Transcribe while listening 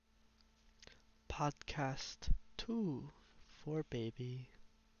podcast 2 for baby.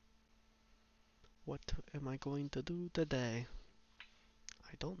 What am I going to do today?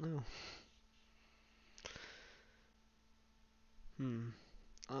 I don't know. Hmm.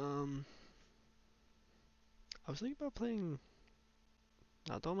 Um, I was thinking about playing.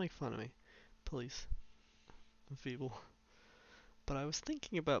 Now, don't make fun of me, please. I'm feeble. But I was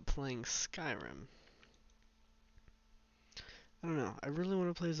thinking about playing Skyrim. I don't know. I really want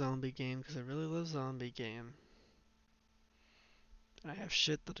to play a zombie game because I really love zombie game. I have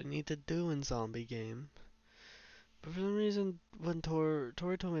shit that I need to do in zombie game. But for some reason, when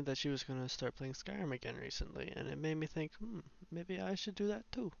Tori told me that she was gonna start playing Skyrim again recently, and it made me think, maybe I should do that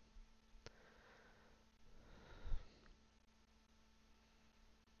too.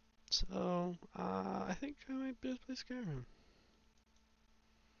 So, I think I might just play Skyrim.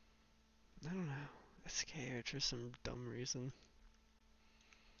 I don't know. I'm scared for some dumb reason.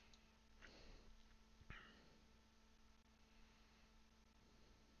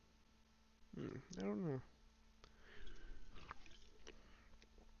 I don't know.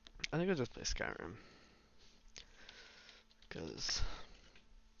 I think I'll just play Skyrim. Because,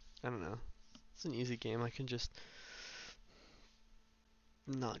 I don't know. It's an easy game I can just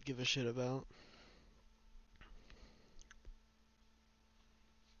not give a shit about.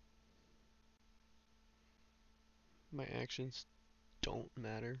 My actions don't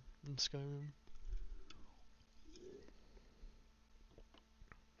matter in Skyrim.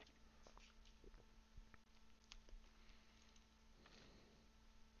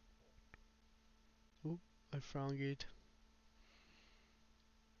 Oop, I froggied.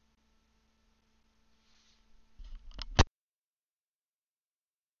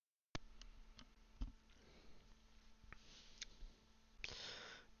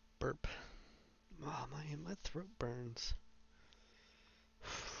 Burp. Oh, my throat burns.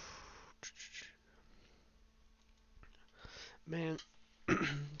 Man,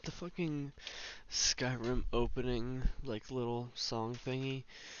 the fucking Skyrim opening, like, little song thingy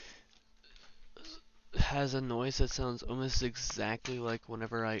has a noise that sounds almost exactly like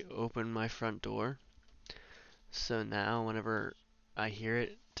whenever I open my front door. So now, whenever I hear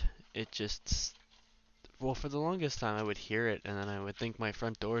it, it just. Well, for the longest time, I would hear it, and then I would think my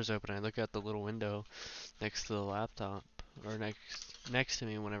front door is open. I look out the little window next to the laptop, or next to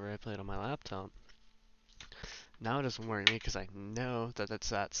me whenever I play it on my laptop. Now it doesn't worry me because I know that it's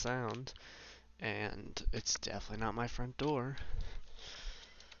that sound, and it's definitely not my front door.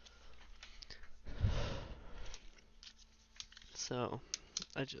 So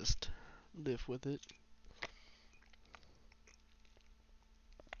I just live with it.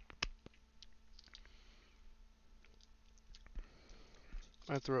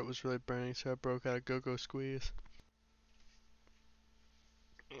 My throat was really burning, so I broke out a go-go squeeze.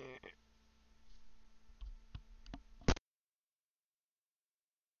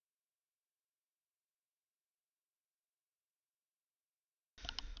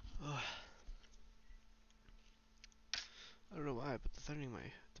 Ugh. I don't know why, but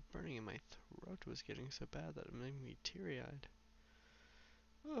the burning in my throat was getting so bad that it made me teary-eyed.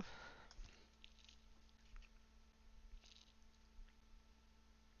 Ugh.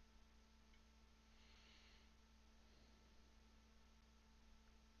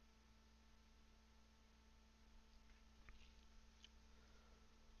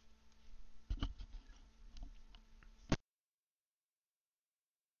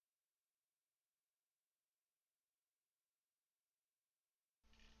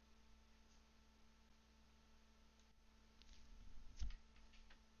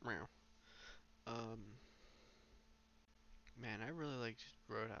 Meow. Um, man, I really liked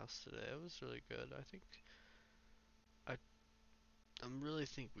Roadhouse today. It was really good. I, I really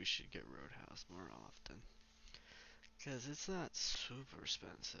think we should get Roadhouse more often, cause it's not super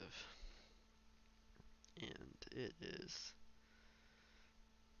expensive, and it is.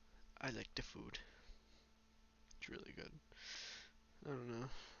 I like the food. It's really good. I don't know.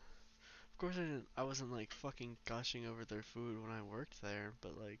 Of course, I wasn't like fucking gushing over their food when I worked there,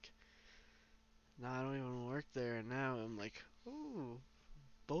 but like now I don't even work there, and now I'm like, ooh,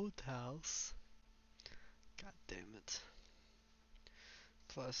 Boathouse. God damn it.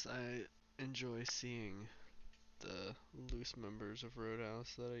 Plus, I enjoy seeing the loose members of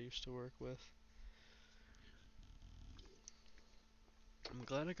Roadhouse that I used to work with. I'm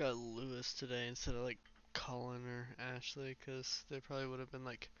glad I got Lewis today instead of like Colin or Ashley, because they probably would have been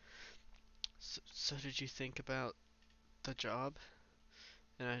like, so did you think about the job?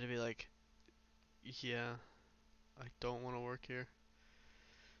 And I had to be like, yeah, I don't want to work here.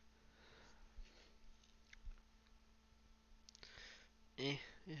 Eh,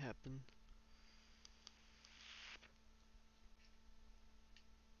 it happened.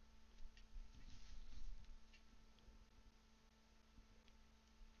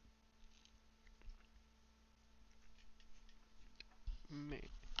 Me.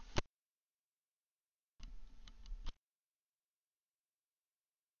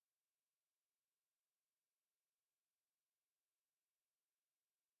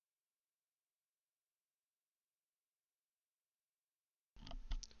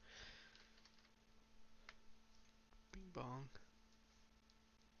 Bing bong.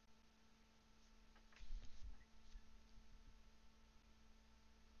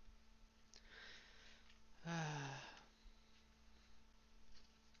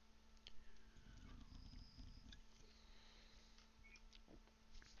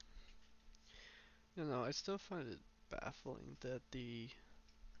 I still find it baffling that the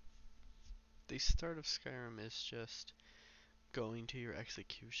start of Skyrim is just going to your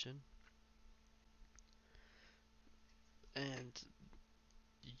execution, and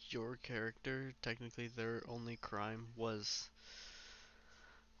your character, technically their only crime was,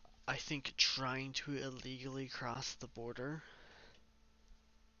 I think, trying to illegally cross the border.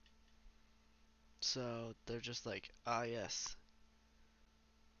 So they're just like, ah, yes,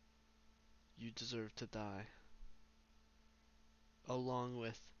 you deserve to die, along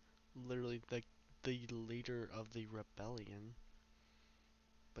with literally the leader of the rebellion.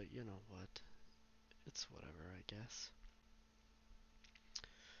 But you know what? It's whatever, I guess.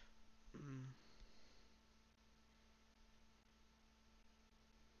 Mm.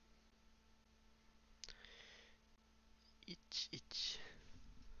 Itch, itch.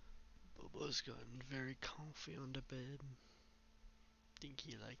 Bobo's gotten very comfy on the bed. Think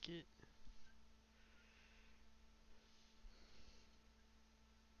he like it?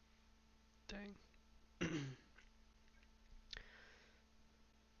 Dang.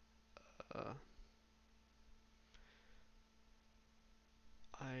 uh,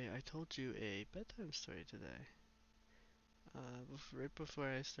 I told you a bedtime story today. Right before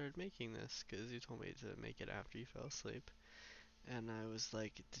I started making this, because you told me to make it after you fell asleep. And I was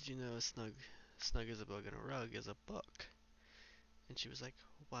like, did you know Snug as a Bug in a Rug is a book? And she was like,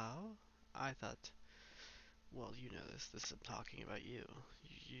 wow. I thought, well, you know this I'm talking about you.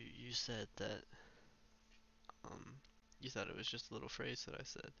 You said that, um, you thought it was just a little phrase that I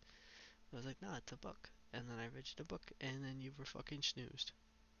said. I was like, nah, it's a book. And then I read you the book, and then you were fucking snoozed.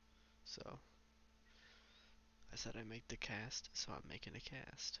 So, I said I make the cast, so I'm making a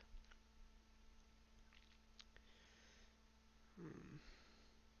cast. Hmm.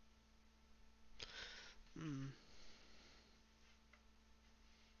 Hmm.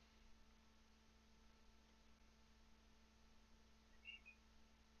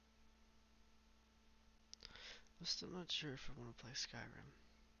 I'm still not sure if I want to play Skyrim.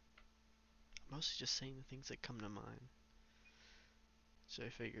 I'm mostly just saying the things that come to mind. So I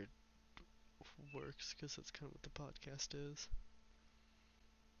figured works, because that's kind of what the podcast is.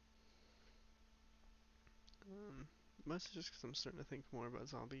 Um, Mostly just because I'm starting to think more about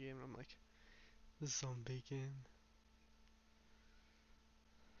zombie game, and I'm like, the zombie game.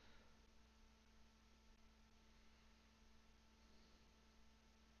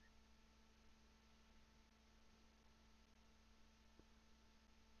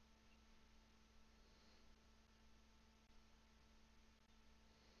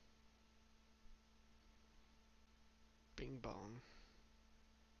 Bing bong.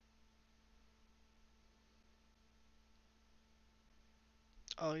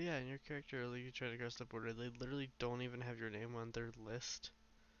 Oh yeah, and your character, like, you try to cross the border, they literally don't even have your name on their list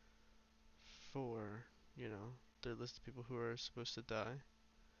for, their list of people who are supposed to die.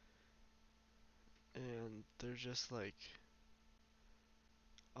 And they're just like,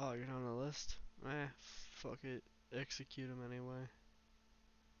 oh, you're not on the list? Fuck it. Execute them anyway.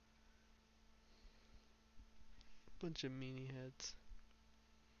 Bunch of meanie heads.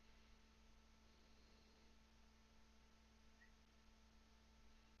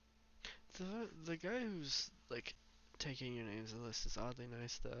 The guy who's like taking your names on the list is oddly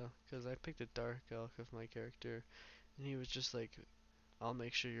nice though, because I picked a dark elk of my character, and he was just like, "I'll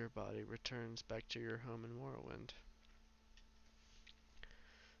make sure your body returns back to your home in Morrowind."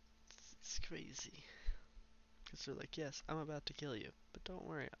 It's crazy, because they're like, "Yes, I'm about to kill you, but don't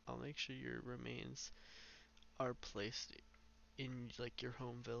worry, I'll make sure your remains are placed in like your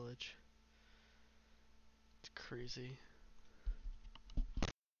home village." It's crazy.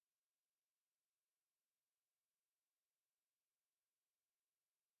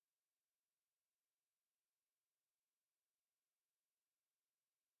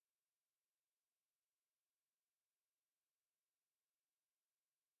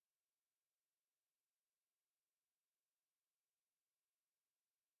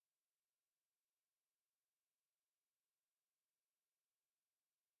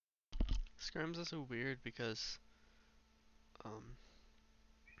 Skyrim's also weird because, um,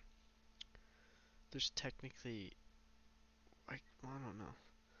 there's technically, I don't know.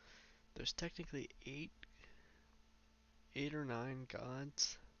 There's technically eight or nine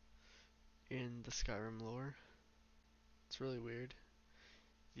gods in the Skyrim lore. It's really weird.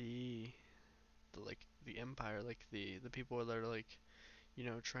 The, the Empire, like the people that are like,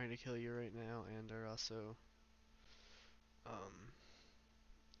 trying to kill you right now, and are also, um,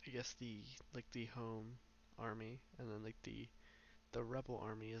 I guess the home army, and then like the rebel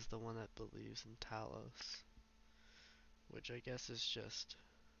army is the one that believes in Talos, which I guess is just.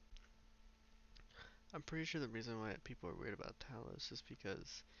 I'm pretty sure the reason why people are weird about Talos is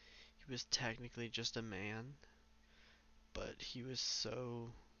because he was technically just a man, but he was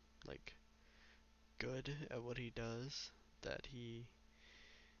so like good at what he does that he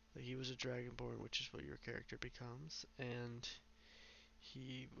was a dragonborn, which is what your character becomes, and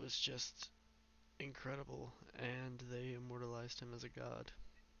he was just incredible, and they immortalized him as a god.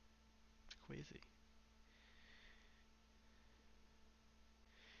 It's crazy.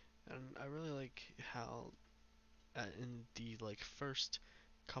 And I really like how in the first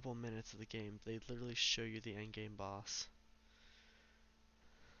couple minutes of the game, they literally show you the end game boss.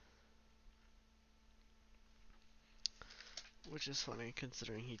 Which is funny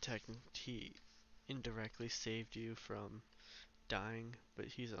considering he indirectly saved you from dying, but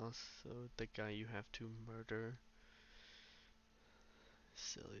he's also the guy you have to murder.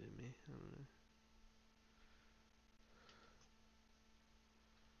 Silly to me. I don't know.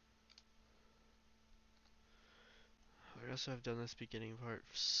 I also have done this beginning part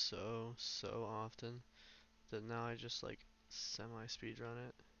so often that now I just semi speedrun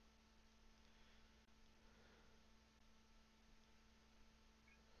it.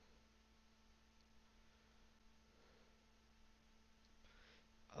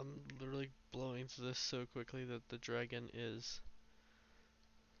 I'm literally blowing through this so quickly that the dragon is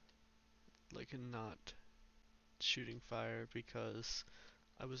not shooting fire because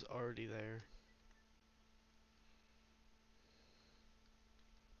I was already there.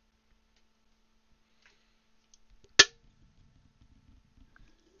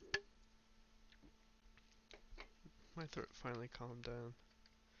 My throat finally calmed down.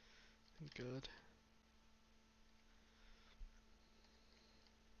 Good.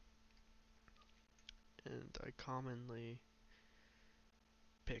 And I commonly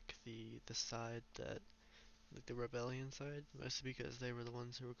pick the side that the rebellion side, mostly because they were the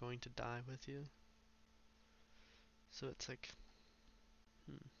ones who were going to die with you. So it's hmm.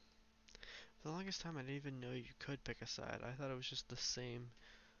 For the longest time I didn't even know you could pick a side. I thought it was just the same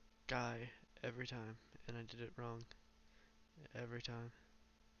guy every time, and I did it wrong every time.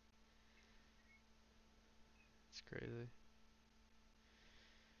 It's crazy.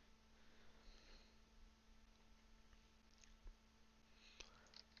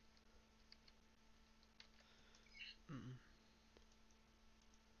 Mm.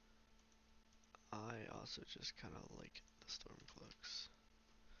 I also just kind of like the Stormcloaks.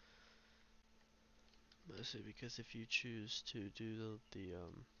 Mostly because if you choose to do the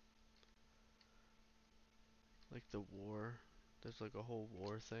war, there's a whole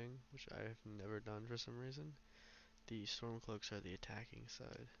war thing, which I have never done for some reason. The Stormcloaks are the attacking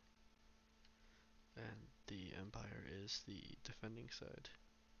side, and the Empire is the defending side.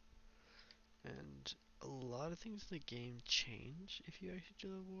 And a lot of things in the game change if you actually do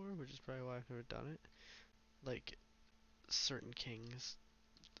the war, which is probably why I've never done it. Like, certain kings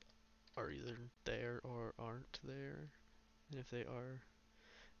are either there or aren't there, and if they're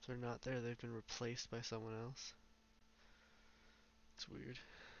not there, they've been replaced by someone else. It's weird.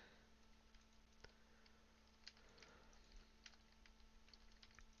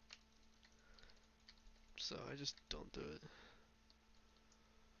 So I just don't do it.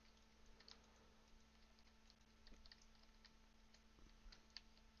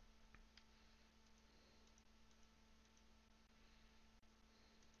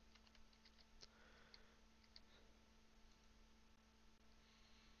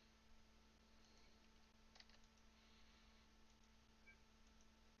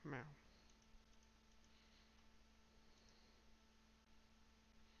 Meow.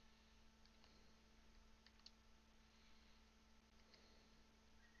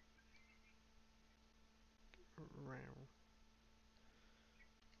 Meow.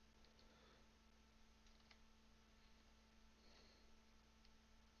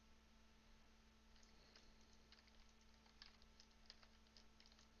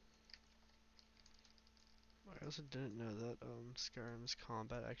 I also didn't know that Skyrim's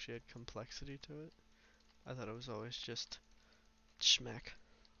combat actually had complexity to it. I thought it was always just schmack,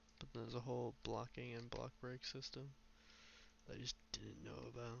 but there's a whole blocking and block break system that I just didn't know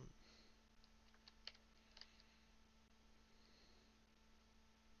about.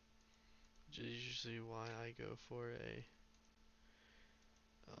 usually why I go for a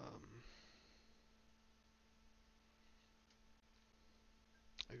um,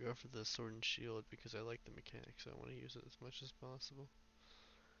 I go for the sword and shield because I like the mechanics. So I want to use it as much as possible.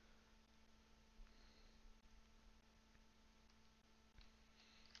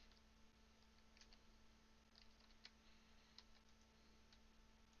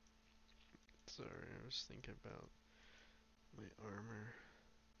 Sorry, I was thinking about my armor.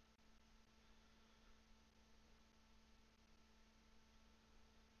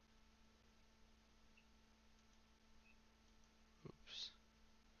 Oops.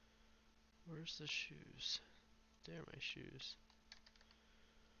 Where's the shoes? There are my shoes.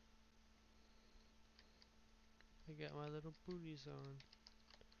 I got my little booties on.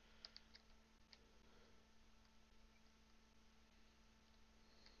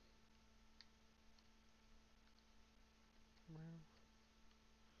 Meow.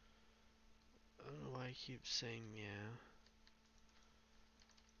 I don't know why I keep saying meow.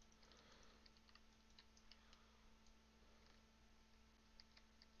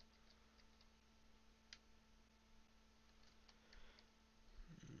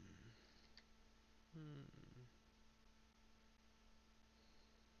 Hmm.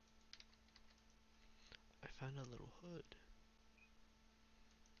 I found a little hood.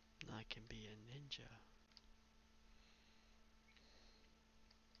 Now I can be a ninja.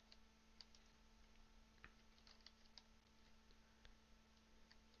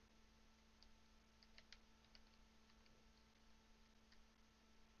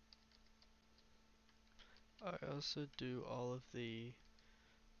 I also do all of the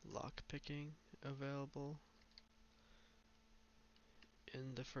lock picking available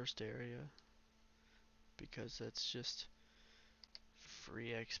in the first area because that's just free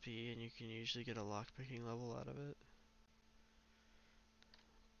XP and you can usually get a lock picking level out of it.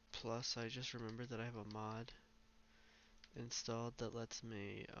 Plus, I just remembered that I have a mod installed that lets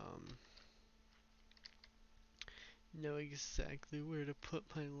me know exactly where to put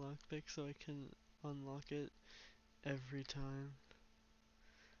my lockpick so I can unlock it every time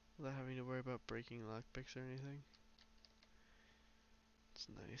without having to worry about breaking lockpicks or anything. It's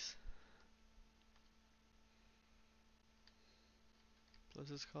nice. Plus,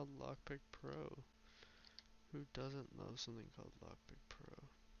 it's called Lockpick Pro. Who doesn't love something called Lockpick Pro?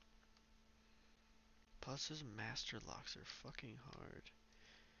 Plus, his master locks are fucking hard.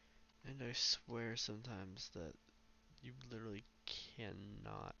 And I swear sometimes that you literally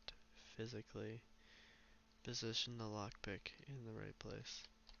cannot physically position the lockpick in the right place.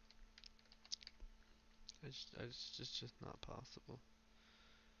 It's just not possible.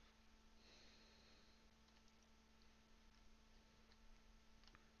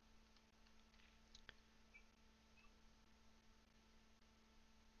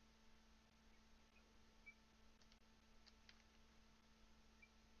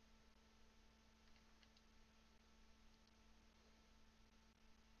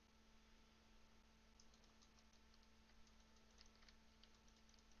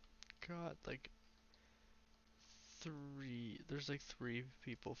 God, there's like three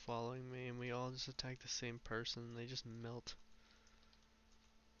people following me and we all just attack the same person and they just melt.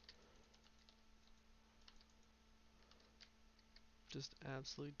 Just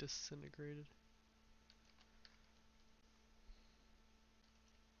absolutely disintegrated.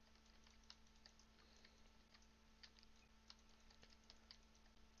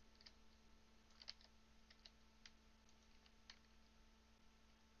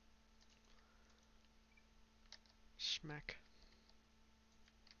 Schmack.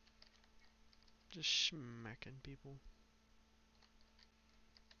 Just smacking people.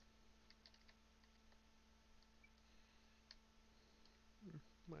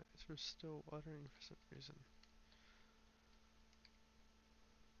 My eyes are still watering for some reason.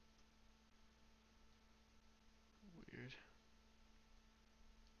 Weird.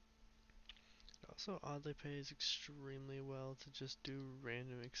 It also oddly pays extremely well to just do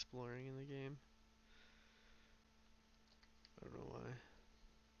random exploring in the game. I don't know why.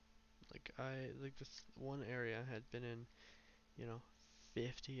 Like this one area I had been in, you know,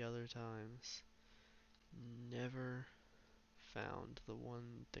 50 other times. Never found the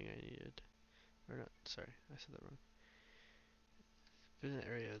one thing I needed. Or not, sorry, I said that wrong. Been in the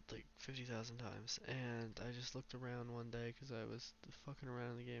area like 50,000 times, and I just looked around one day because I was fucking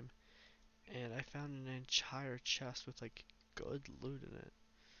around in the game, and I found an entire chest with like good loot in it.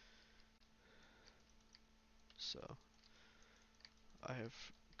 So, I have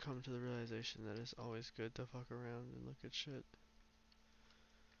come to the realization that it's always good to fuck around and look at shit.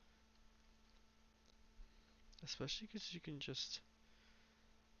 Especially because you can just,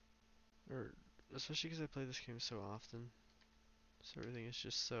 Or especially because I play this game so often, so everything is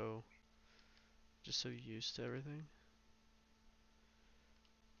just so used to everything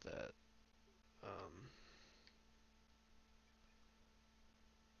that um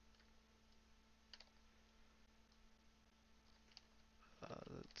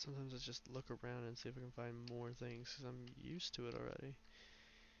that sometimes I just look around and see if I can find more things because I'm used to it already.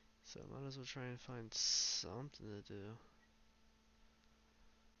 So I might as well try and find something to do.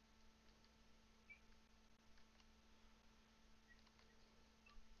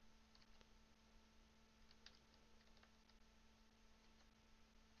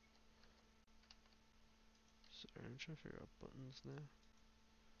 Sorry, I'm trying to figure out buttons now.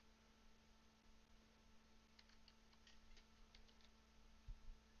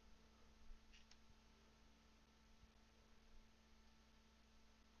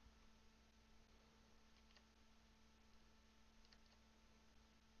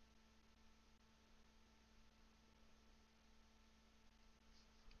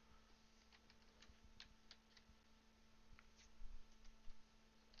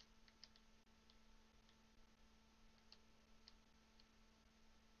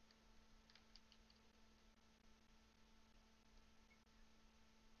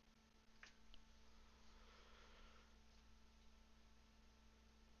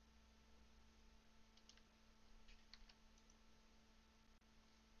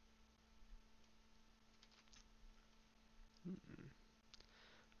 Hmm.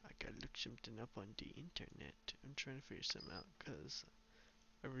 I gotta look something up on the internet. I'm trying to figure something out because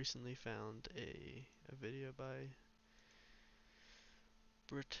I recently found a video by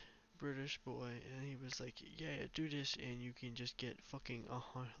Brit British boy, and he was like, "Yeah, do this, and you can just get fucking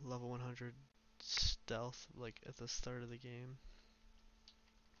level 100 stealth like at the start of the game."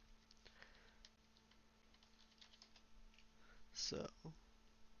 So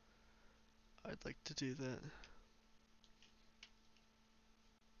I'd like to do that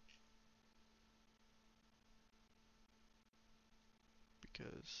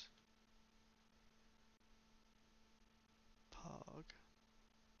because Pog.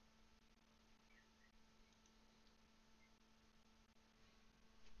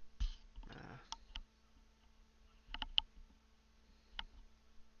 Ah,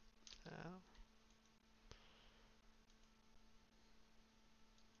 ow.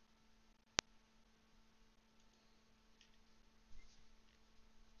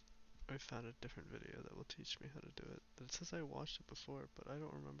 I found a different video that will teach me how to do it. It says I watched it before, but I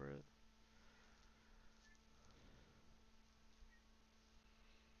don't remember it.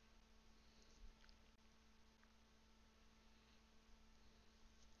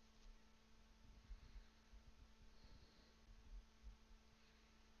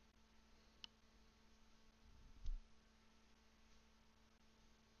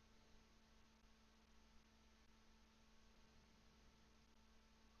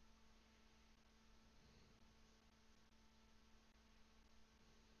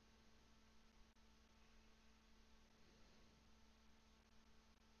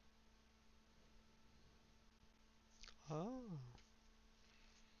 Oh,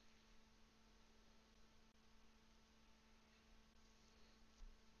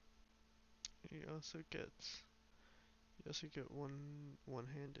 he also gets you also get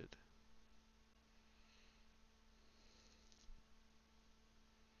one-handed.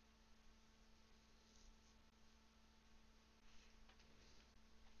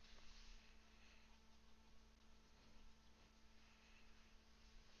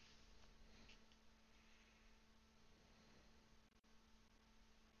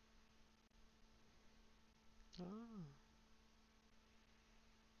 Ah,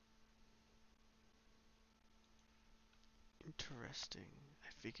 interesting. I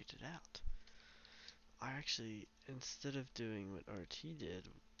figured it out. I actually, instead of doing what RT did,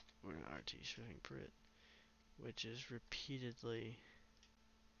 or not RT, showing Brit, which is repeatedly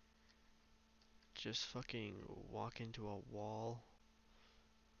just fucking walk into a wall,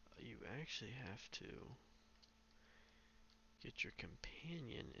 you actually have to get your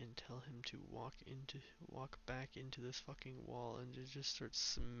companion and tell him to walk back into this fucking wall and to just start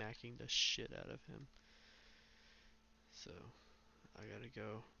smacking the shit out of him. So I gotta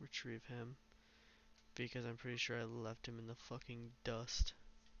go retrieve him because I'm pretty sure I left him in the fucking dust.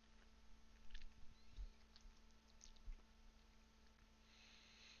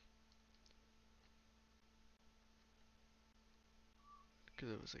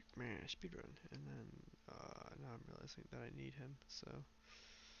 Because it was like, man, speedrun. And then now I'm realizing that I need him. So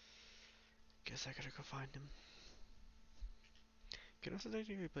guess I gotta go find him. You can also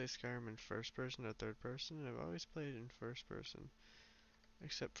technically play Skyrim in first person or third person. And I've always played in first person.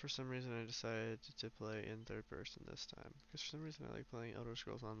 Except for some reason I decided to play in third person this time. Because for some reason I like playing Elder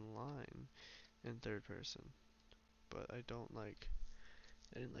Scrolls Online in third person. But I didn't like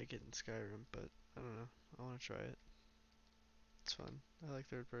it in Skyrim, but I don't know. I want to try it. It's fun. I like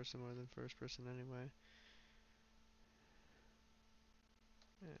third person more than first person anyway.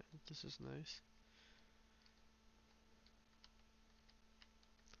 Yeah, this is nice.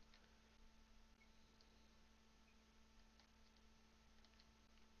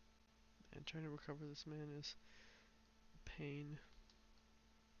 And trying to recover this man is pain.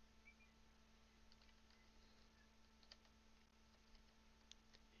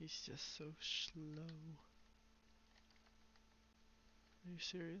 He's just so slow. Are you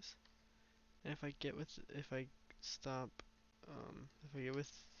serious? And if I stop, if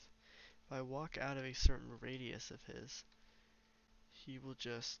I walk out of a certain radius of his, he will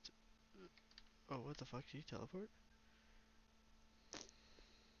just, oh, what the fuck, did he teleport?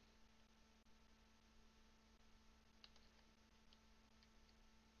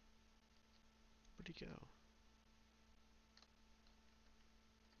 Where'd he go?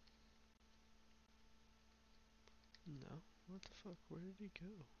 No, what the fuck, where did he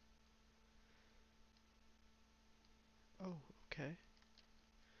go? Oh, okay.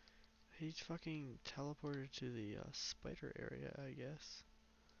 He fucking teleported to the spider area, I guess.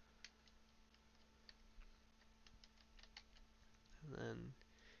 And then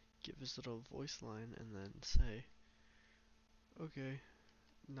give his little voice line and then say, okay,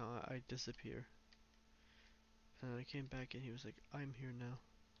 no, I disappear. And I came back and he was like, I'm here now.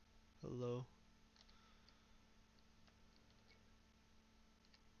 Hello.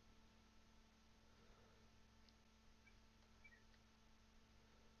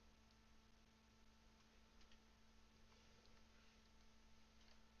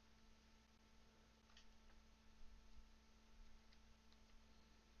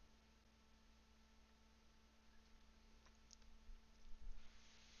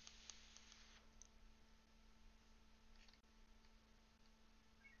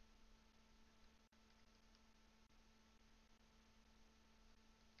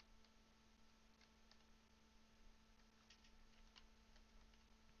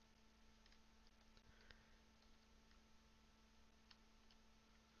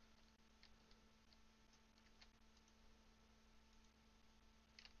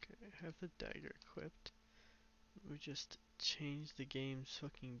 Okay, I have the dagger equipped. We just changed the game's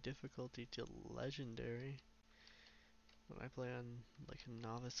fucking difficulty to legendary when I play on like a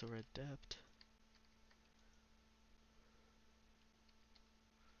novice or adept.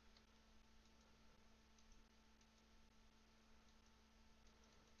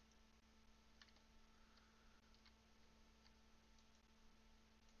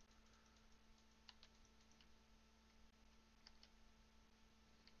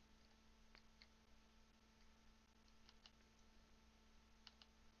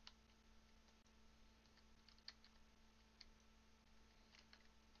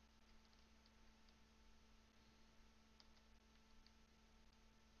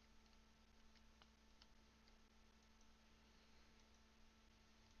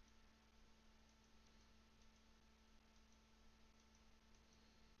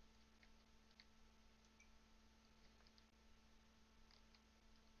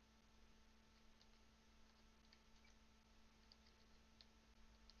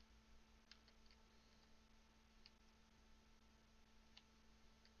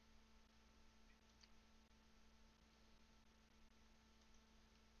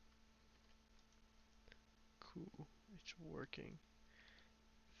 Cool, it's working.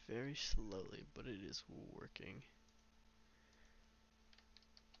 Very slowly, but it is working.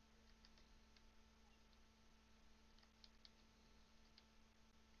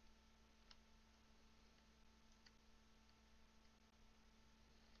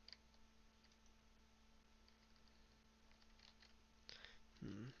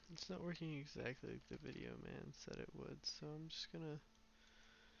 It's not working exactly like the video man said it would, so I'm just gonna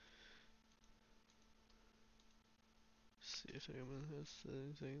see if anyone has said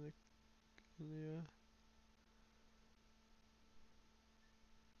anything like in the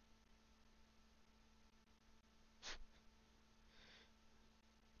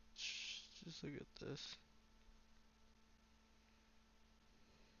just look at this.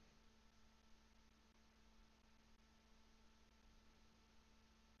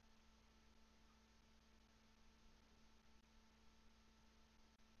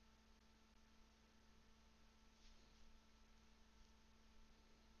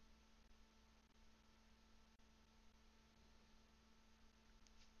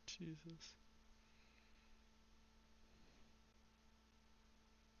 Jesus.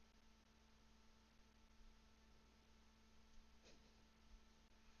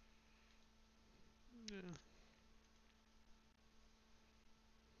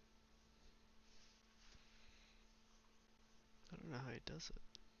 don't know how he does it.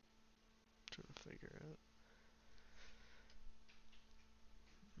 I'm trying to figure out.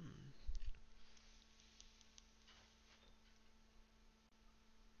 Hmm.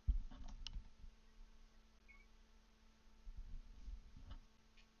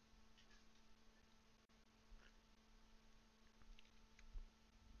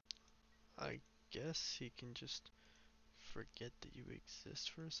 I guess he can just forget that you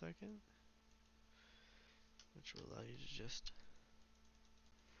exist for a second, which will allow you to just.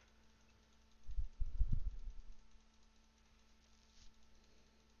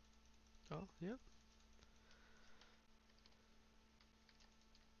 Oh, yep.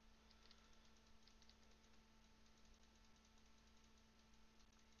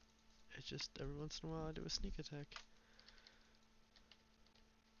 It's just every once in a while I do a sneak attack.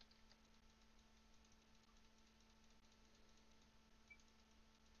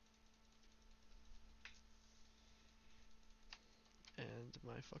 And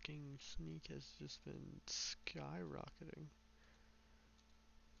my fucking sneak has just been skyrocketing.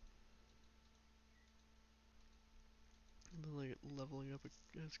 I've been like leveling up.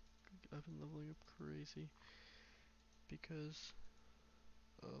 I've been leveling up crazy because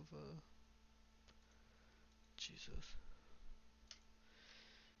of Jesus.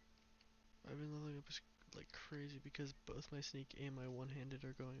 I've been leveling up like crazy because both my sneak and my one-handed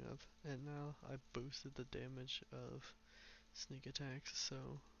are going up, and now I boosted the damage of sneak attacks, so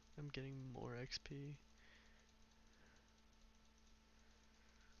I'm getting more XP.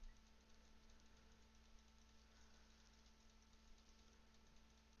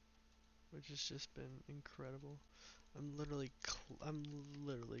 Which has just been incredible. I'm literally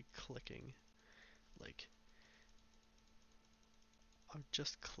clicking, like I'm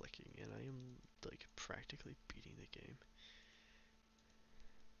just clicking, and I am like practically beating the game.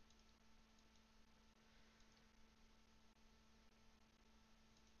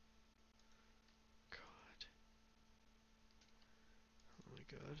 God, oh my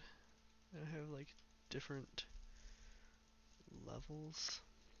god. I have like different levels,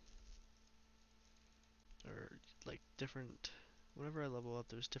 or like different. Whenever I level up,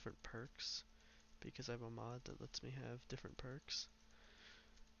 there's different perks because I have a mod that lets me have different perks,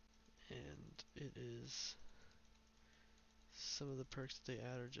 and it is some of the perks that they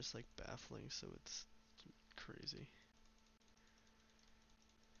add are just like baffling, so it's crazy.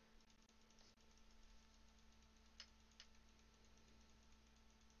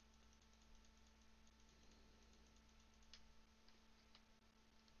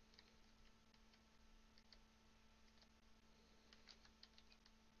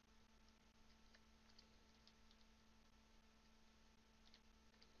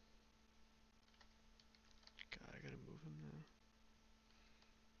 God, I gotta move him now.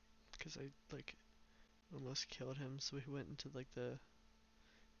 Because I, like, almost killed him, so he went into, like, the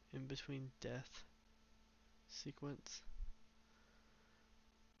in-between death sequence,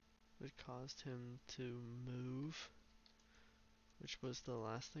 which caused him to move, which was the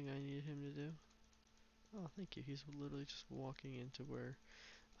last thing I needed him to do. Oh, thank you. He's literally just walking into where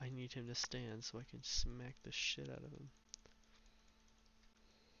I need him to stand so I can smack the shit out of him.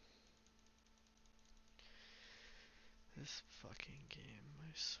 This fucking game,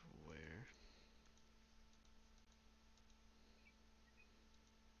 I swear.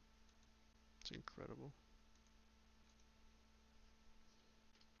 It's incredible.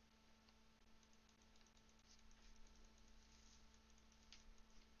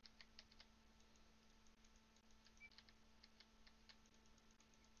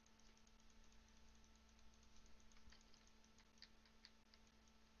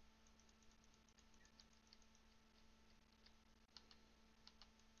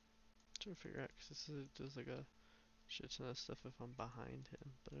 Trying to figure out, because does like a shit ton of stuff if I'm behind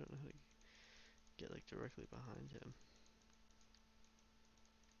him, but I don't know how to get like directly behind him.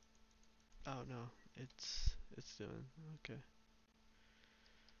 Oh no, it's doing okay.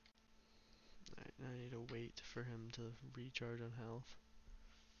 Alright, now I need to wait for him to recharge on health.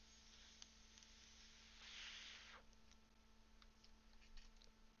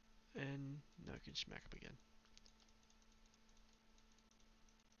 And now I can smack him again.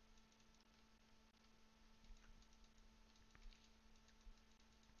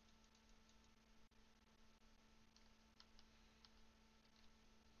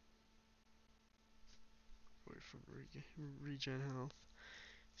 Wait for him to regen health.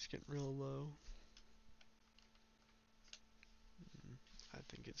 He's getting real low. I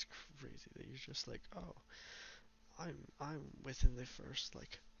think it's crazy that you're just like, oh, I'm within the first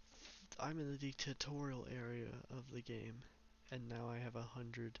like I'm in the tutorial area of the game, and now I have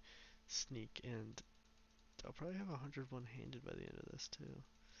 100 sneak and I'll probably have 100 one-handed by the end of this too.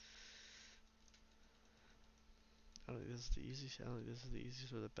 I don't think this is the easiest. I don't think this is the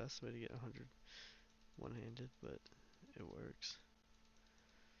easiest or the best way to get 100 one-handed, but it works.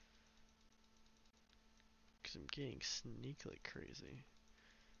 Cause I'm gaining sneak like crazy,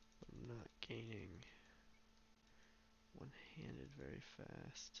 but I'm not gaining one-handed very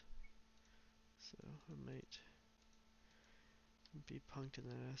fast. So I might be punked in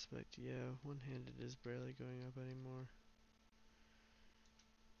that aspect. Yeah, one-handed is barely going up anymore.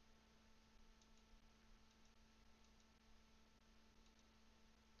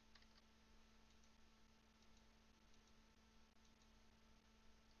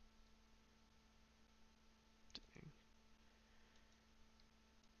 Dang.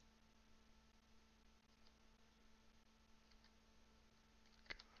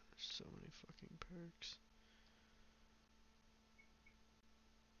 There's so many fucking perks.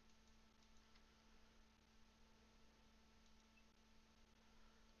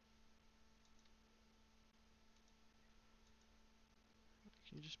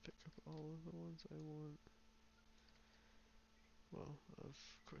 Can you just pick up all of the ones I want? Well, of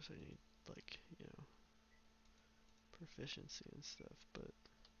course I need, like, you know, proficiency and stuff, but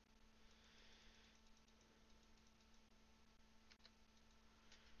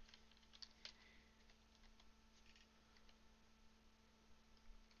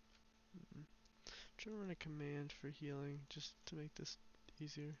try to run a command for healing just to make this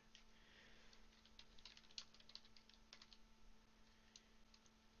easier.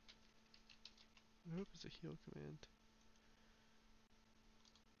 I hope it's a heal command.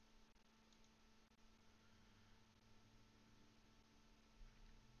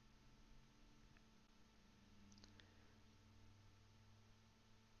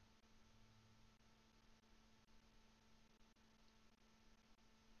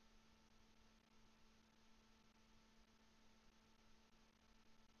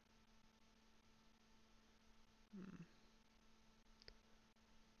 Hmm.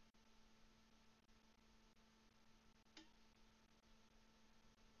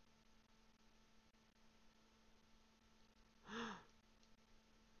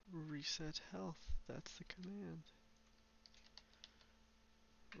 Reset health, that's the command.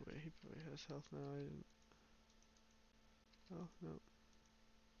 Oh, wait, he probably has health now, I didn't. Oh, no.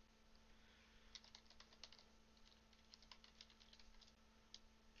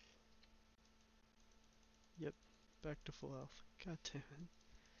 Yep, back to full health. God damn it.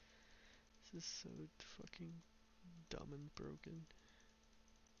 This is so fucking dumb and broken.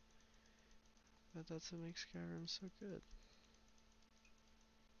 But that's what makes Skyrim so good.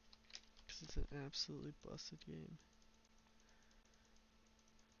 Because it's an absolutely busted game.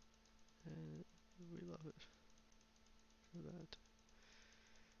 And we love it for that.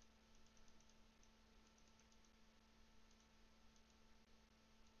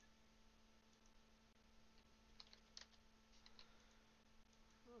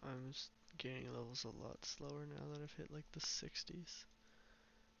 I'm just gaining levels a lot slower now that I've hit like the 60s.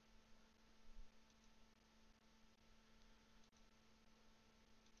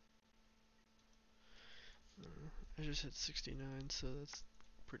 I just hit 69, so that's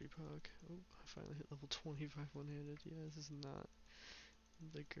pretty pog. Oh, I finally hit level 25 one-handed. Yeah, this is not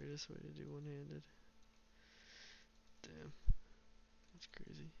the greatest way to do one-handed. Damn, that's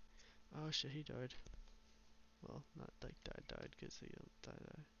crazy. Oh shit, he died. Well, not like died, because he don't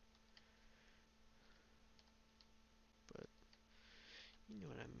die. But, you know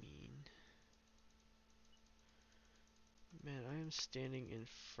what I mean. Man, I am standing in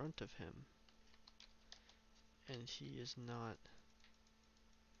front of him. And he is not...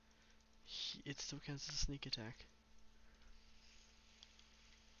 it still counts as a sneak attack.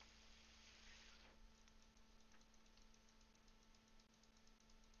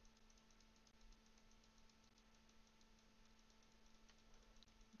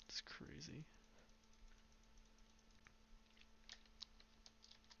 It's crazy.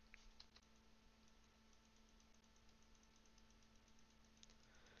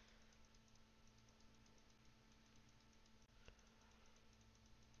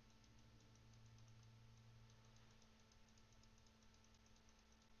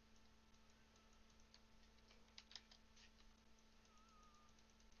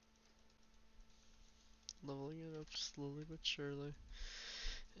 Leveling it up slowly but surely.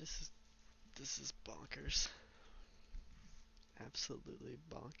 This is bonkers. Absolutely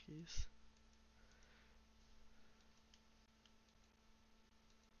bonkies.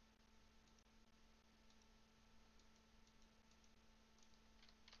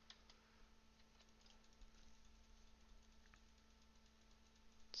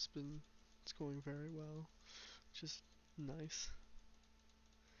 It's going very well. which is nice.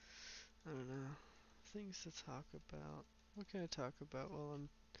 I don't know. Things to talk about. What can I talk about while I'm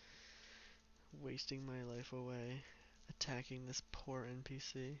wasting my life away attacking this poor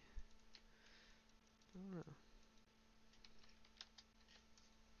NPC? I don't know.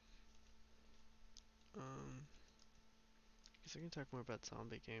 Guess I can talk more about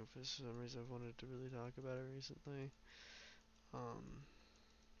zombie game. For some reason, I've wanted to really talk about it recently. Um,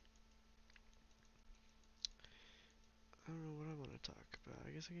 I don't know what I want to talk about.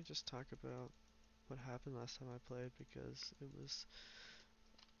 I guess I can just talk about what happened last time I played because it was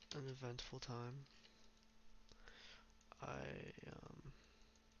an eventful time. I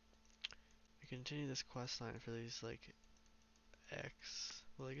I continue this quest line for these like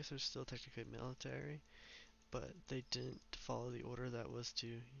well, I guess they're still technically military, but they didn't follow the order that was to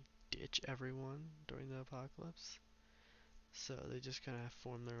ditch everyone during the apocalypse. So they just kind of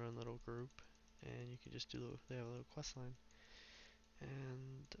formed their own little group, and you can just they have a little quest line.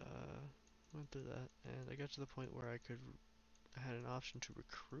 And went through that, and I got to the point where I had an option to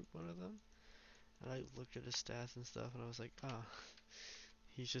recruit one of them, and I looked at his stats and stuff, and I was like, ah,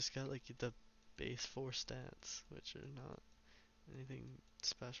 he's just got like the base 4 stats, which are not anything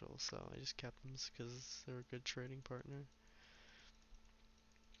special, so I just kept them because they're a good trading partner.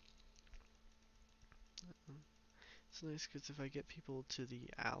 It's nice because if I get people to the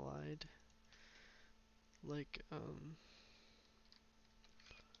allied, like,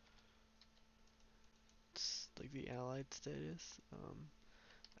 like the allied status,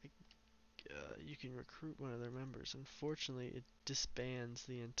 I, you can recruit one of their members. Unfortunately, it disbands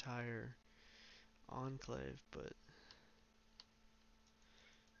the entire enclave, but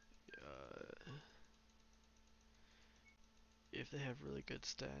uh, if they have really good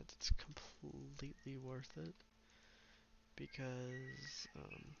stats, it's completely worth it because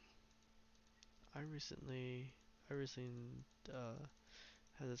I recently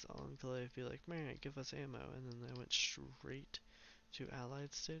had this enclave be like, man, give us ammo, and then I went straight to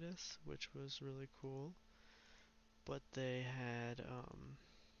allied status, which was really cool. But they had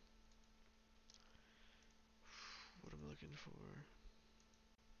what am I looking for?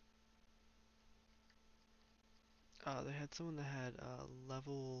 They had someone that had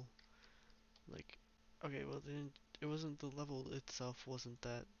level like okay, well then it wasn't the level itself wasn't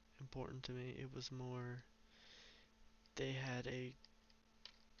that important to me. It was more they had a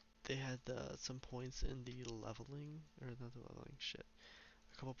they had some points in the leveling or not the leveling shit.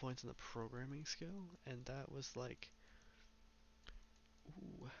 A couple points in the programming skill, and that was like,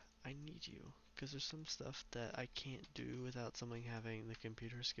 ooh, I need you. Because there's some stuff that I can't do without someone having the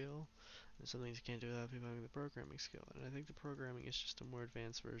computer skill, and some things you can't do without people having the programming skill. And I think the programming is just a more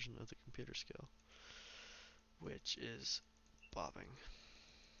advanced version of the computer skill, which is bobbing.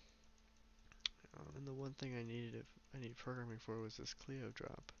 And the one thing I needed programming for was this Clio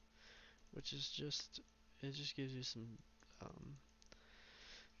drop, which is just it just gives you um,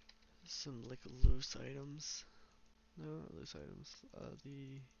 some like loose items. No, not loose items.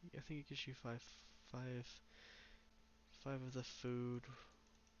 I think it gives you five five of the food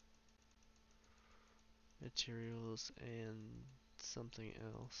materials and something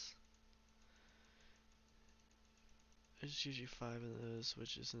else. It just gives you five of those,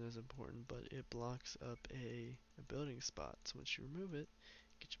 which isn't as important, but it blocks up a building spot. So once you remove it,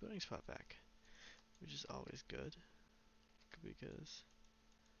 get your building spot back, which is always good because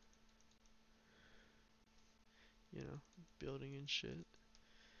you know building and shit.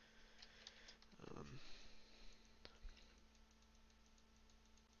 Um,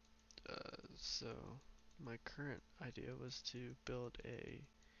 so my current idea was to build a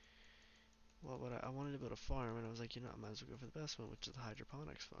what I wanted to build a farm, and I was like, you know, I might as well go for the best one, which is the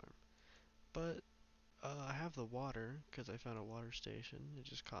hydroponics farm. But I have the water because I found a water station. It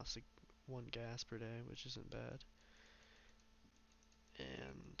just costs like 1 gas per day, which isn't bad.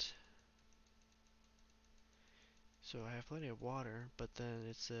 And so I have plenty of water, but then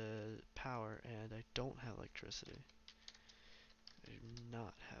it's power, and I don't have electricity. I do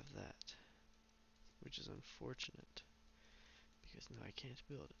not have that, which is unfortunate because now I can't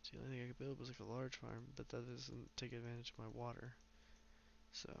build it. The only thing I could build was like a large farm, but that doesn't take advantage of my water.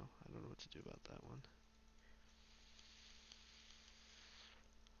 So I don't know what to do about that one.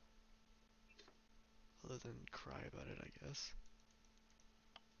 Other than cry about it, I guess.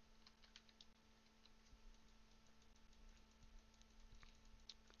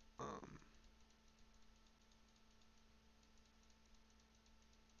 Um,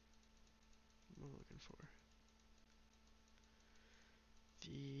 what am I looking for?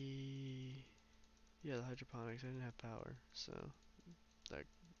 The Yeah, the hydroponics. I didn't have power, so that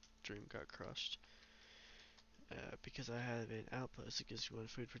dream got crushed. because I have an outpost that gives you 1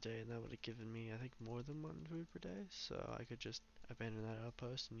 food per day, and that would have given me, I think, more than 1 food per day. So I could just abandon that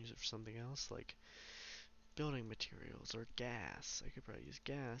outpost and use it for something else, like building materials or gas. I could probably use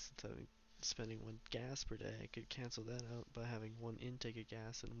gas instead of spending 1 gas per day. I could cancel that out by having 1 intake of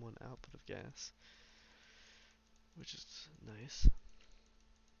gas and 1 output of gas, which is nice.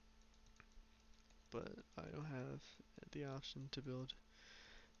 But I don't have the option to build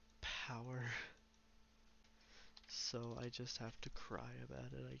power, so I just have to cry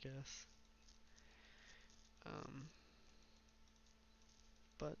about it, I guess. Um,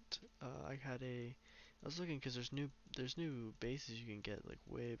 but I was looking because there's new bases you can get, like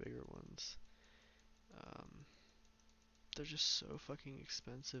way bigger ones. Um, they're just so fucking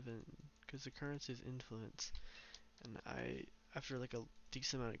expensive, and because the currency is influence, and after like a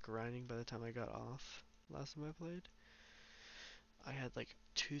decent amount of grinding, by the time I got off last time I played, I had like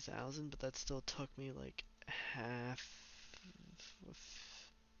 2,000, but that still took me like half,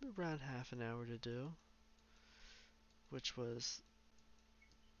 around half an hour to do, which was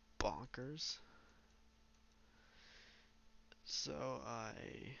bonkers. So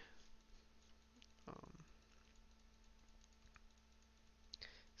um,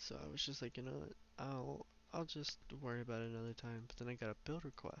 I was just like, you know what, I'll just worry about it another time. But then I got a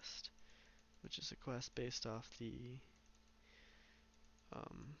builder quest, which is a quest based off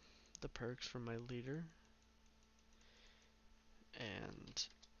um, the perks from my leader, and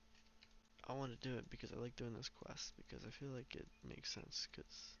I want to do it because I like doing this quest because I feel like it makes sense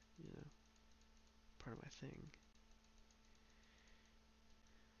because, you know, part of my thing.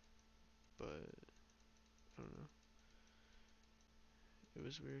 But I don't know. It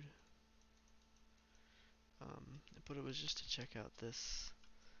was weird. But it was just to check out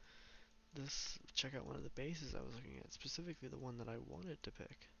check out one of the bases I was looking at, specifically the one that I wanted to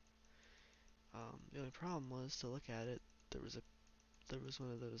pick. The only problem was to look at it. There was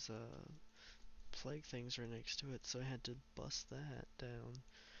one of those plague things right next to it, so I had to bust that down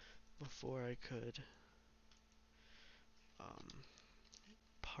before I could um,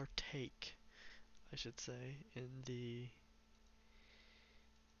 partake, I should say, in the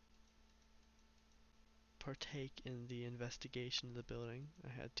investigation of the building. I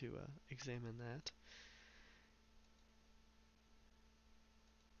had to examine that,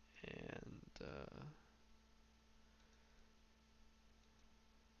 and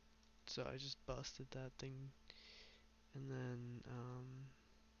so I just busted that thing, and then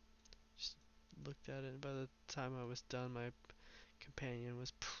just looked at it. And by the time I was done, my companion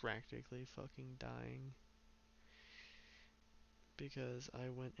was practically fucking dying because I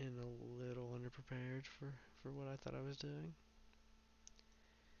went in a little underprepared for what I thought I was doing.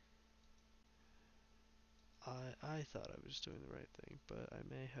 I thought I was doing the right thing, but I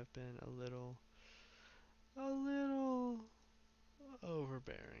may have been a little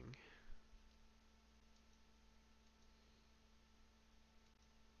overbearing.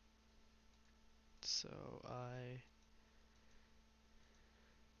 So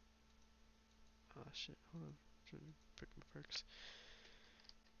oh shit, hold on, I'm trying to pick my perks.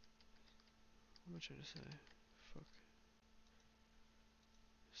 What am I trying to say? Fuck.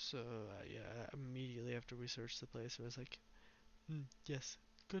 So yeah, immediately after we searched the place, I was like, yes,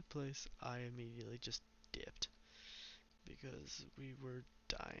 good place. I immediately just dipped because we were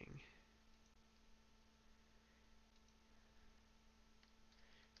dying.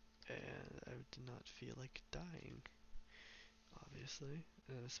 And I did not feel like dying, obviously,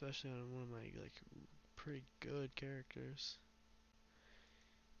 and especially on one of my like pretty good characters.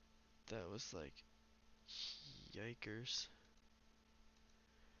 That was like, yikers.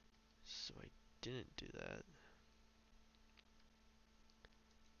 So I didn't do that.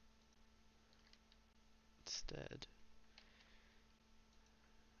 Instead,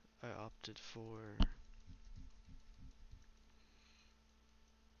 I opted for.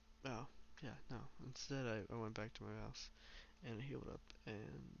 Oh, yeah, no. Instead, I went back to my house and healed up,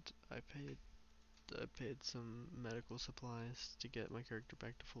 and I paid some medical supplies to get my character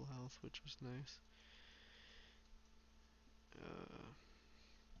back to full health, which was nice. Uh,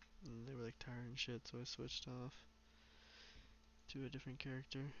 and they were like tired and shit, so I switched off to a different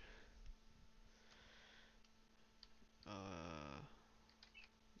character. Uh,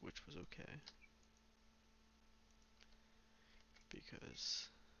 which was okay because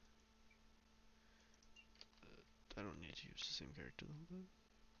I don't need to use the same character the whole time.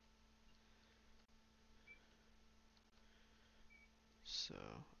 So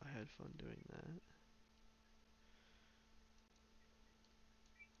I had fun doing that.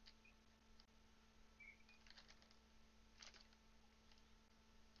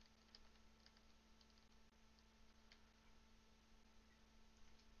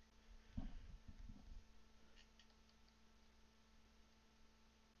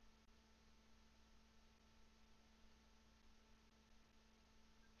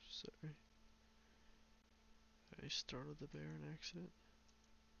 Sorry. I startled the bear in accident.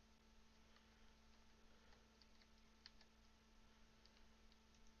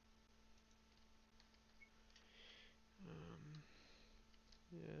 Um,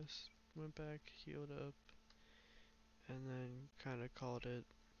 yes, went back, healed up, and then kind of called it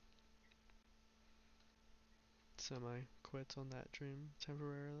semi-quits on that dream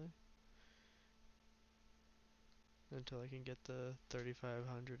temporarily. Until I can get the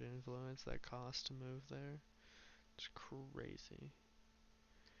 3,500 influence that costs to move there. It's crazy.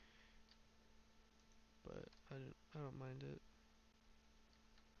 But I don't mind it.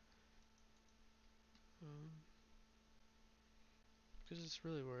 Because it's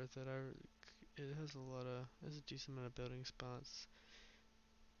really worth it. It has a decent amount of building spots.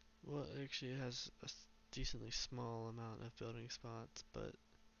 Well, actually, it has a decently small amount of building spots, but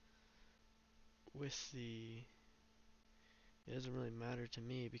with it doesn't really matter to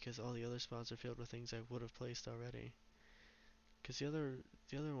me because all the other spots are filled with things I would have placed already. Because the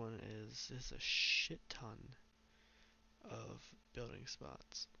other one is a shit ton of building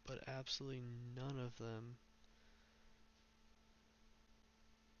spots, but absolutely none of them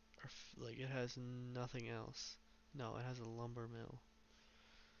are like it has nothing else. No, it has a lumber mill,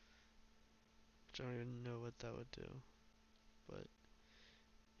 which I don't even know what that would do, but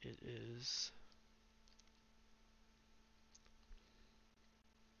it is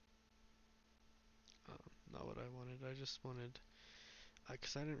not what I wanted. I just wanted,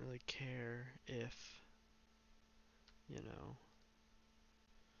 because I didn't really care if, you know,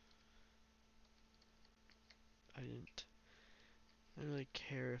 I didn't, I didn't really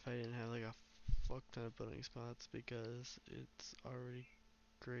care if I didn't have like a fuck ton of building spots because it's already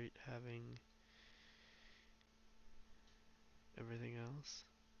great having everything else.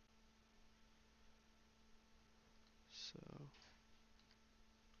 So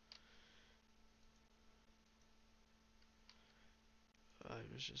I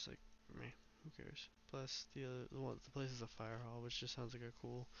was just like, meh, who cares? Plus the place is a fire hall, which just sounds like a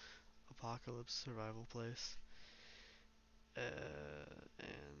cool apocalypse survival place. And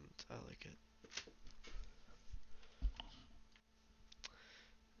I like it.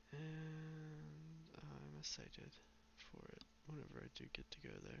 And I'm excited for it whenever I do get to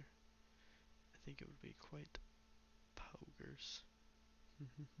go there. I think it would be quite poggers.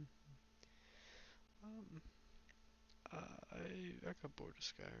 um, I got bored of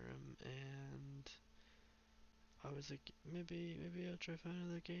Skyrim, and I was like, maybe I'll try find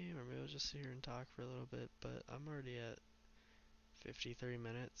another game, or maybe I'll just sit here and talk for a little bit. But I'm already at 53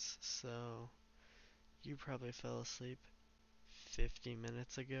 minutes, so you probably fell asleep 50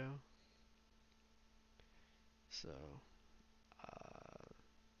 minutes ago. So uh,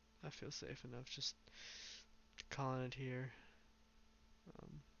 I feel safe enough just calling it here.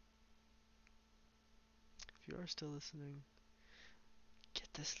 Um, if you are still listening,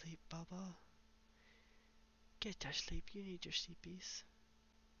 get to sleep, Baba. Get to sleep. You need your sleepies.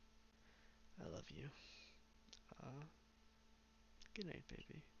 I love you. Uh, Good night,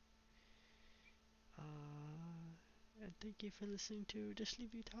 baby. And thank you for listening to the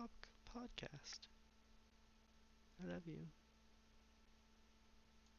Sleepy Talk podcast. I love you.